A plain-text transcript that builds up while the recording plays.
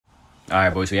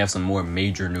Alright boys, we have some more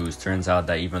major news. Turns out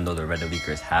that even though the Reddit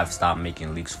leakers have stopped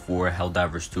making leaks for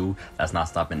Helldivers 2, that's not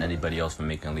stopping anybody else from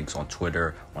making leaks on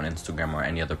Twitter, on Instagram, or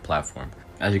any other platform.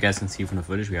 As you guys can see from the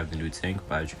footage, we have the new tank,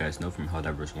 but as you guys know from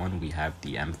Helldivers 1, we have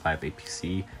the M5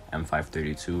 APC,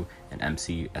 M532, and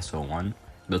MC SO1.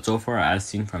 But so far, as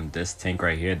seen from this tank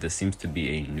right here, this seems to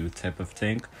be a new type of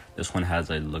tank. This one has,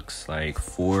 it looks like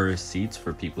 4 seats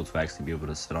for people to actually be able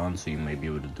to sit on, so you might be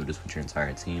able to do this with your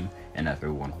entire team and have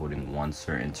everyone holding one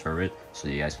certain turret so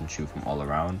you guys can shoot from all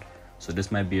around. So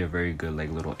this might be a very good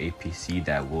like little APC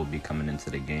that will be coming into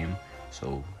the game,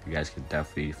 so you guys can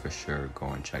definitely for sure go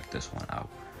and check this one out.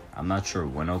 I'm not sure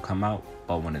when it'll come out,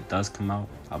 but when it does come out,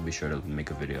 I'll be sure to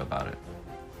make a video about it.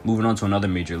 Moving on to another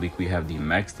major leak, we have the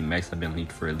mechs. The mechs have been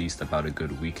leaked for at least about a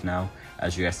good week now.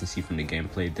 As you guys can see from the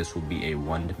gameplay, this will be a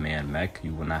one-man mech.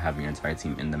 You will not have your entire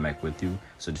team in the mech with you.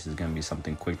 So this is going to be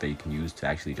something quick that you can use to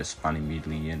actually just spawn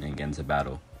immediately in and get into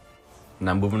battle.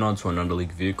 Now moving on to another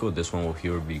leaked vehicle. This one will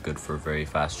here be good for very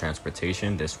fast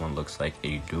transportation. This one looks like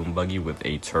a doom buggy with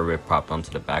a turret propped onto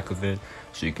the back of it.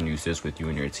 So you can use this with you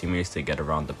and your teammates to get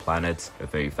around the planets in a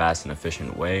very fast and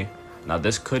efficient way. Now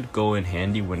this could go in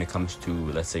handy when it comes to,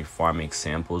 let's say, farming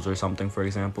samples or something. For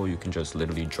example, you can just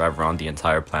literally drive around the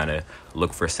entire planet,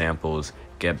 look for samples,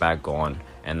 get back on,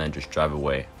 and then just drive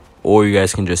away. Or you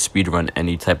guys can just speedrun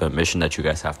any type of mission that you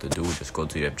guys have to do. Just go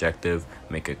to the objective,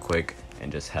 make it quick,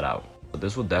 and just head out. But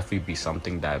this will definitely be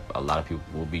something that a lot of people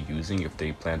will be using if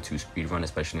they plan to speedrun,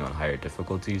 especially on higher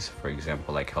difficulties. For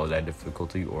example, like Helldivers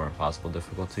difficulty or Impossible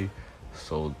difficulty.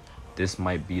 So this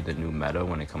might be the new meta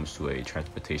when it comes to a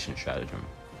transportation stratagem.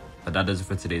 But that does it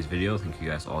for today's video. Thank you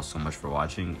guys all so much for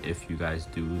watching. If you guys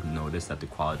do notice that the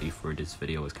quality for this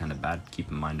video is kind of bad,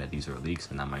 keep in mind that these are leaks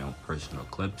and not my own personal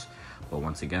clips. But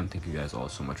once again, thank you guys all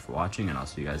so much for watching, and I'll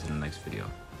see you guys in the next video.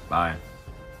 Bye.